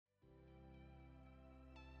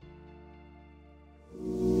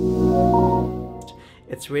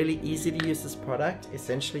It's really easy to use this product.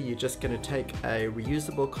 Essentially, you're just going to take a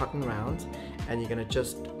reusable cotton round and you're going to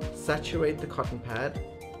just saturate the cotton pad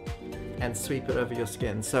and sweep it over your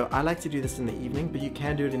skin. So I like to do this in the evening, but you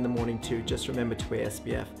can do it in the morning too. Just remember to wear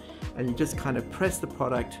SPF. And you just kind of press the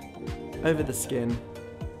product over the skin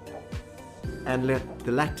and let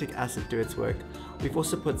the lactic acid do its work. We've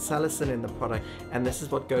also put salicin in the product, and this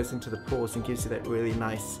is what goes into the pores and gives you that really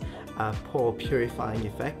nice pore purifying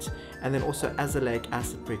effect. And then also azelaic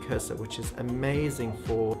acid precursor, which is amazing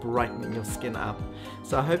for brightening your skin up.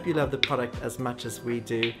 So I hope you love the product as much as we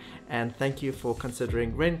do, and thank you for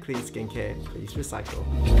considering Ren Clean Skincare. Please recycle.